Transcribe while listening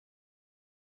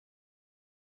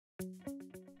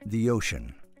The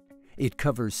ocean. It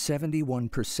covers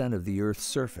 71% of the Earth's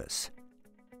surface.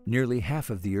 Nearly half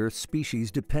of the Earth's species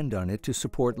depend on it to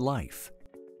support life.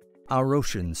 Our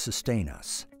oceans sustain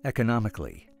us,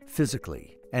 economically,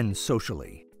 physically, and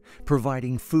socially,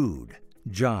 providing food,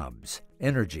 jobs,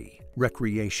 energy,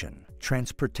 recreation,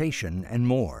 transportation, and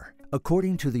more.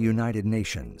 According to the United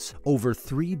Nations, over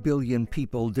 3 billion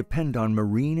people depend on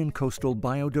marine and coastal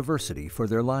biodiversity for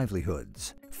their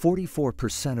livelihoods.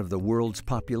 44% of the world's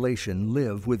population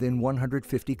live within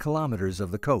 150 kilometers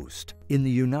of the coast. In the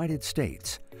United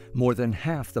States, more than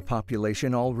half the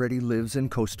population already lives in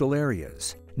coastal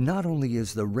areas. Not only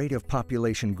is the rate of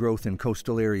population growth in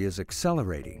coastal areas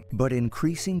accelerating, but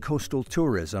increasing coastal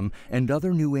tourism and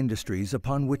other new industries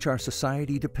upon which our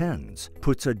society depends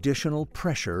puts additional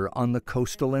pressure on the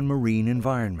coastal and marine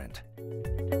environment.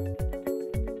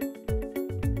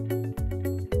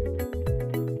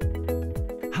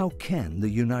 How can the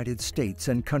United States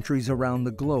and countries around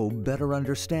the globe better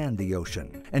understand the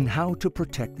ocean and how to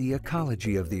protect the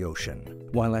ecology of the ocean,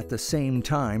 while at the same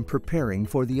time preparing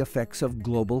for the effects of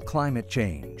global climate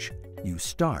change? You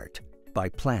start by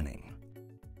planning.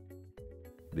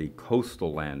 The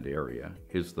coastal land area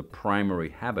is the primary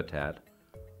habitat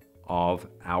of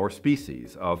our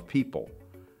species, of people,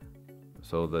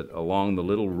 so that along the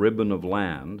little ribbon of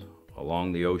land,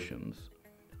 along the oceans,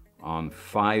 on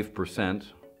 5%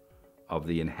 of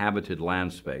the inhabited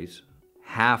land space,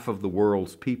 half of the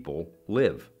world's people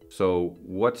live. So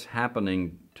what's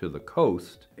happening to the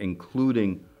coast,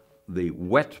 including the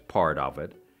wet part of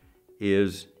it,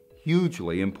 is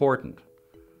hugely important.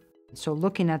 So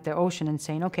looking at the ocean and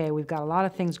saying, okay, we've got a lot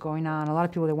of things going on, a lot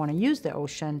of people that want to use the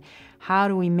ocean, how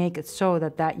do we make it so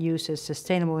that that use is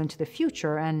sustainable into the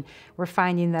future? And we're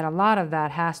finding that a lot of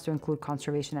that has to include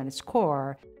conservation at its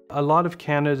core. A lot of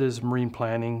Canada's marine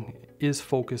planning is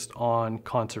focused on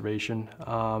conservation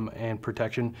and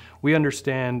protection. We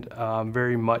understand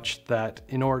very much that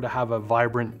in order to have a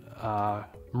vibrant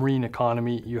marine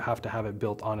economy, you have to have it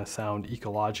built on a sound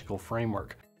ecological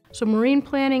framework. So marine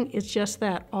planning is just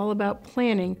that, all about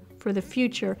planning for the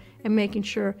future and making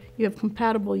sure you have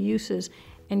compatible uses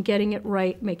and getting it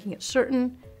right, making it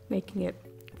certain, making it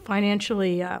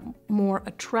financially more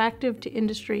attractive to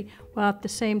industry, while at the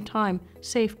same time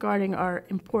safeguarding our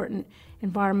important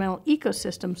environmental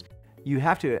ecosystems. You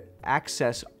have to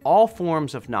access all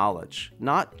forms of knowledge,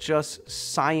 not just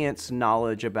science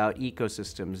knowledge about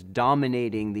ecosystems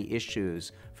dominating the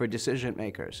issues for decision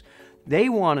makers. They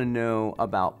want to know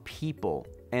about people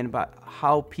and about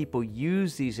how people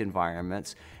use these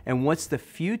environments and what's the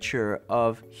future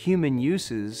of human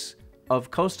uses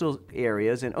of coastal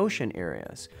areas and ocean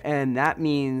areas. And that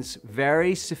means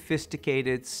very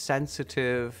sophisticated,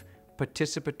 sensitive,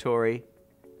 participatory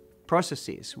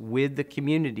processes with the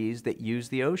communities that use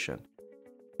the ocean.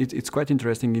 It's quite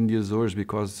interesting in the Azores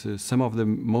because some of the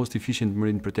most efficient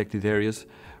marine protected areas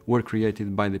were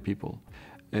created by the people.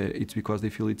 It's because they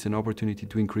feel it's an opportunity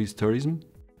to increase tourism,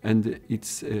 and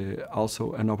it's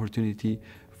also an opportunity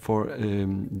for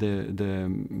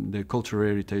the cultural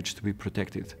heritage to be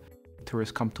protected.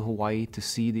 Tourists come to Hawaii to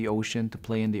see the ocean, to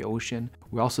play in the ocean.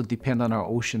 We also depend on our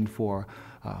ocean for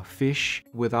fish.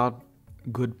 Without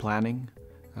good planning,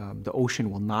 the ocean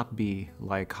will not be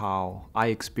like how I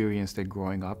experienced it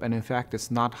growing up. And in fact, it's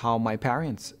not how my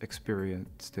parents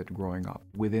experienced it growing up.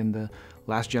 Within the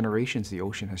last generations, the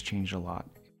ocean has changed a lot.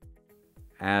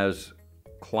 As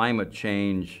climate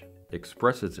change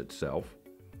expresses itself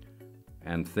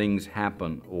and things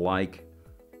happen like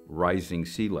rising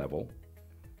sea level,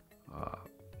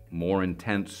 more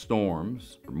intense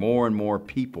storms, more and more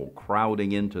people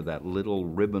crowding into that little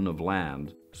ribbon of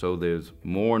land. So there's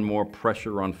more and more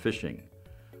pressure on fishing,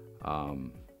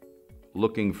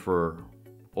 looking for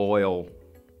oil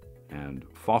and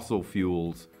fossil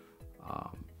fuels.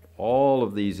 All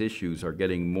of these issues are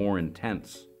getting more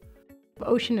intense.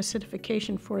 Ocean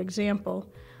acidification, for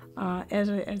example, as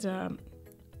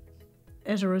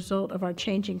a result of our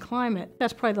changing climate.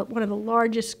 That's probably one of the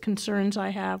largest concerns I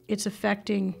have. It's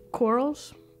affecting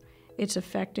corals, it's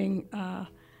affecting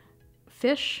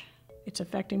fish, it's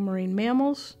affecting marine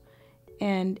mammals,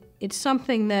 and it's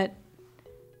something that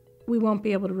we won't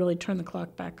be able to really turn the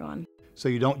clock back on. So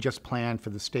you don't just plan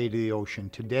for the state of the ocean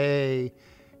today,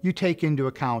 you take into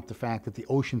account the fact that the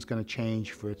ocean's going to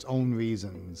change for its own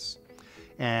reasons,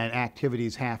 and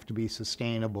activities have to be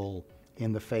sustainable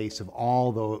in the face of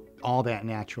all that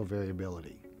natural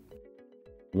variability.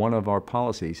 One of our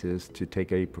policies is to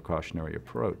take a precautionary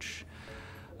approach.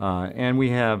 And we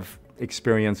have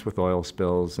experience with oil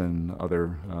spills and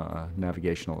other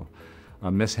navigational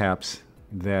mishaps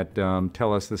that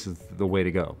tell us this is the way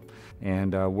to go.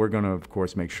 And we're going to, of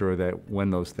course, make sure that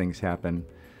when those things happen,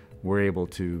 we're able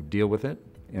to deal with it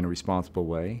in a responsible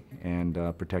way and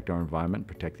protect our environment,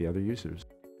 protect the other users.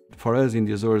 For us in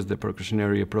the Azores, the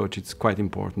precautionary approach is quite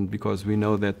important because we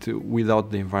know that without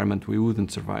the environment we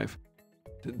wouldn't survive.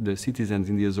 The citizens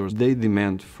in the Azores, they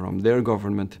demand from their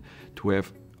government to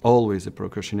have always a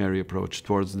precautionary approach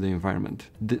towards the environment.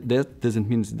 That doesn't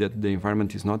mean that the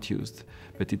environment is not used,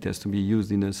 but it has to be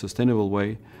used in a sustainable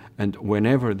way, and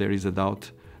whenever there is a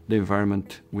doubt, the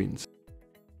environment wins.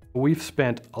 We've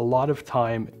spent a lot of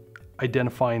time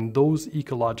identifying those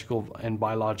ecological and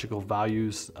biological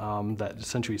values that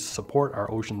essentially support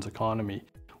our ocean's economy.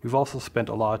 We've also spent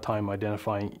a lot of time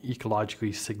identifying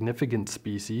ecologically significant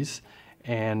species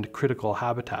and critical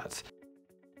habitats.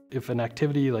 If an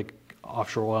activity like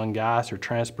offshore oil and gas or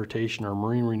transportation or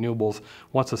marine renewables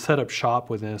wants to set up shop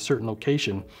within a certain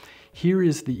location, here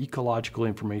is the ecological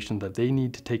information that they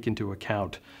need to take into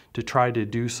account to try to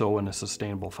do so in a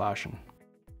sustainable fashion.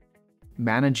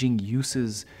 Managing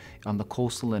uses on the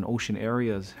coastal and ocean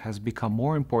areas has become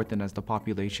more important as the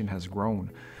population has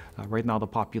grown. Right now the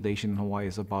population in Hawaii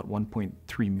is about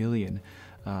 1.3 million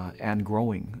and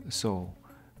growing. So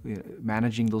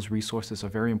managing those resources are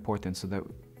very important so that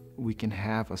we can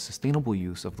have a sustainable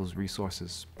use of those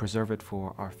resources, preserve it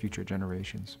for our future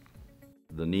generations.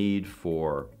 The need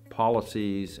for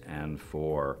policies and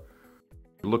for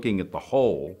looking at the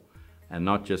whole and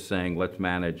not just saying let's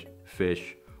manage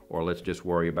fish or let's just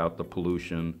worry about the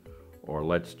pollution or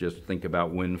let's just think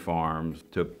about wind farms.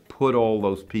 To put all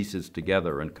those pieces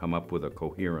together and come up with a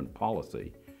coherent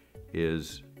policy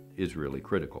is really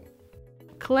critical.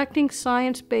 Collecting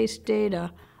science-based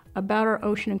data about our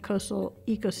ocean and coastal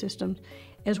ecosystems,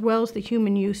 as well as the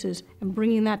human uses, and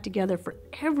bringing that together for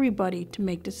everybody to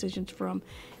make decisions from,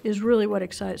 is really what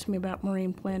excites me about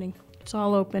marine planning. It's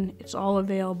all open, it's all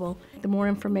available. The more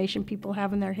information people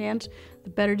have in their hands, the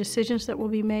better decisions that will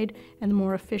be made, and the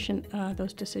more efficient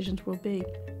those decisions will be.